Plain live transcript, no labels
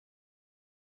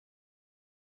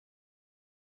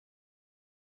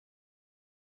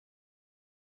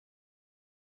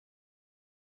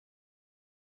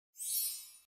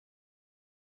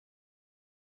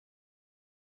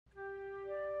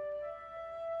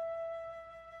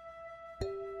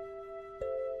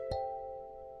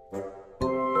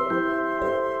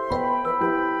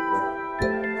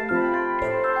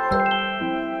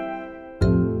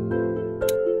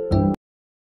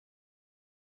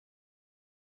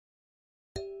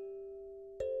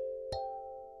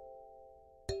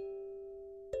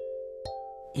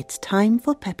it's time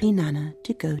for Pepi Nana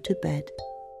to go to bed.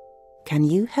 Can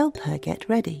you help her get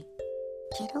ready?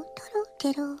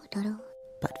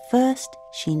 But first,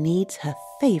 she needs her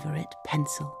favourite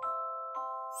pencil.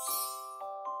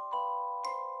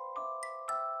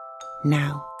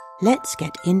 Now, let's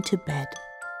get into bed.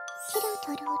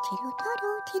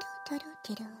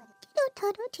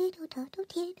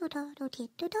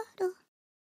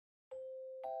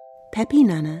 Pepi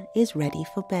Nana is ready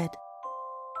for bed.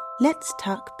 Let's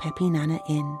tuck Pepi Nana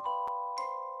in.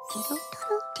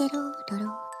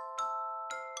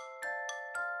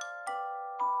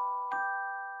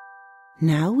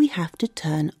 Now we have to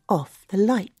turn off the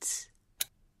lights.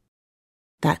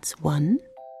 That's 1,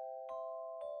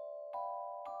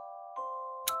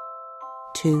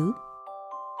 2,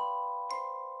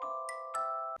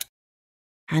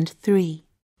 and 3.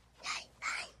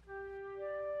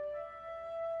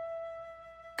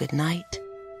 Good night,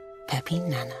 Pepi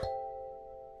Nana.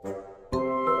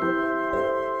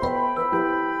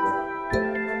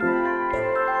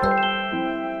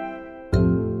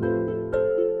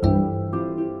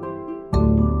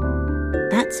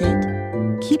 That's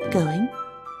it. Keep going.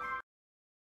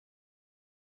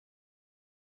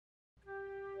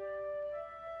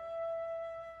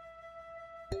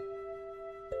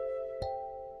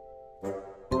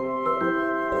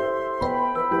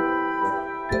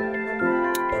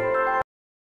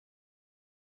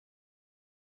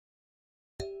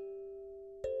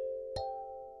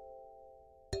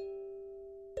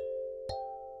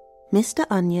 Mr.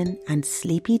 Onion and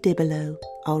Sleepy Dibillo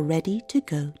are ready to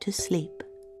go to sleep.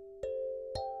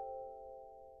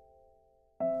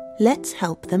 Let's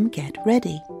help them get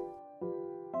ready.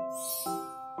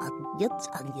 Onions,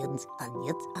 onions,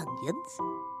 onions, onions.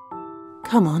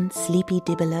 Come on, Sleepy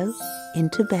Dibillo,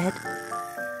 into bed.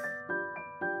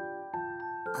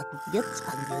 Onions,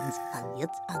 onions,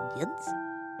 onions, onions.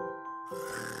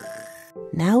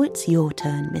 Now it's your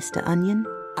turn, Mr. Onion.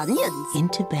 Onions.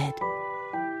 Into bed.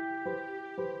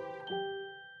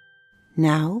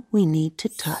 Now we need to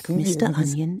tuck Mr.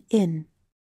 Onion in.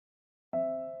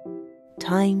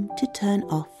 Time to turn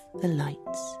off the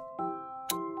lights.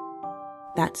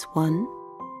 That's 1,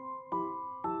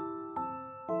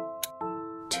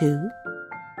 2,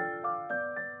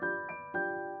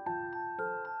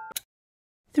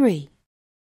 3.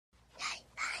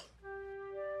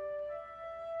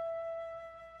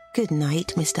 Good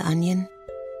night, Mr. Onion.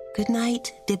 Good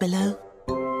night, Dibillo.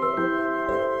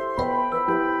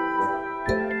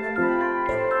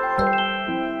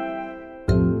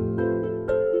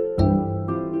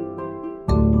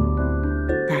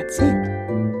 That's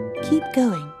it. Keep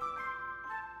going.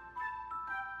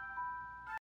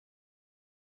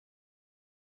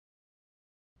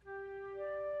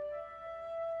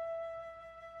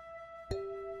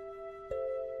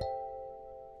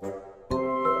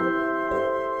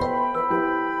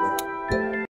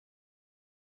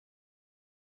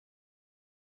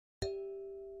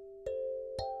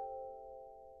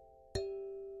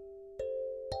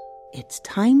 It's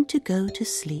time to go to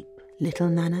sleep, Little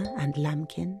Nana and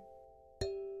Lambkin.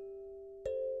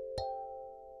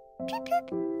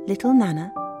 Little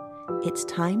Nana, it's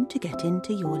time to get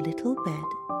into your little bed.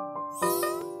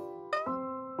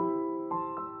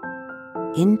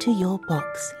 Into your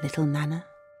box, Little Nana.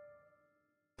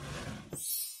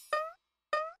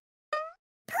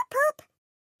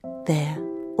 There,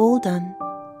 all done.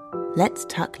 Let's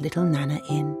tuck Little Nana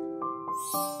in.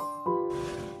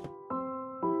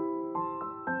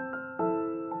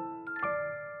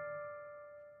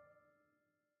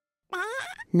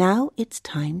 Now it's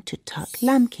time to tuck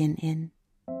Lambkin in.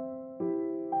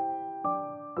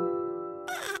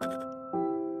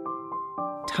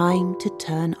 Time to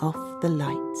turn off the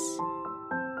lights.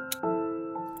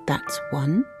 That's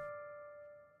 1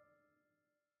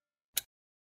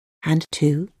 and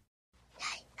 2.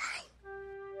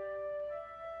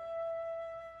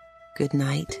 Good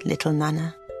night, Little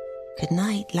Nana. Good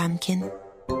night, Lambkin.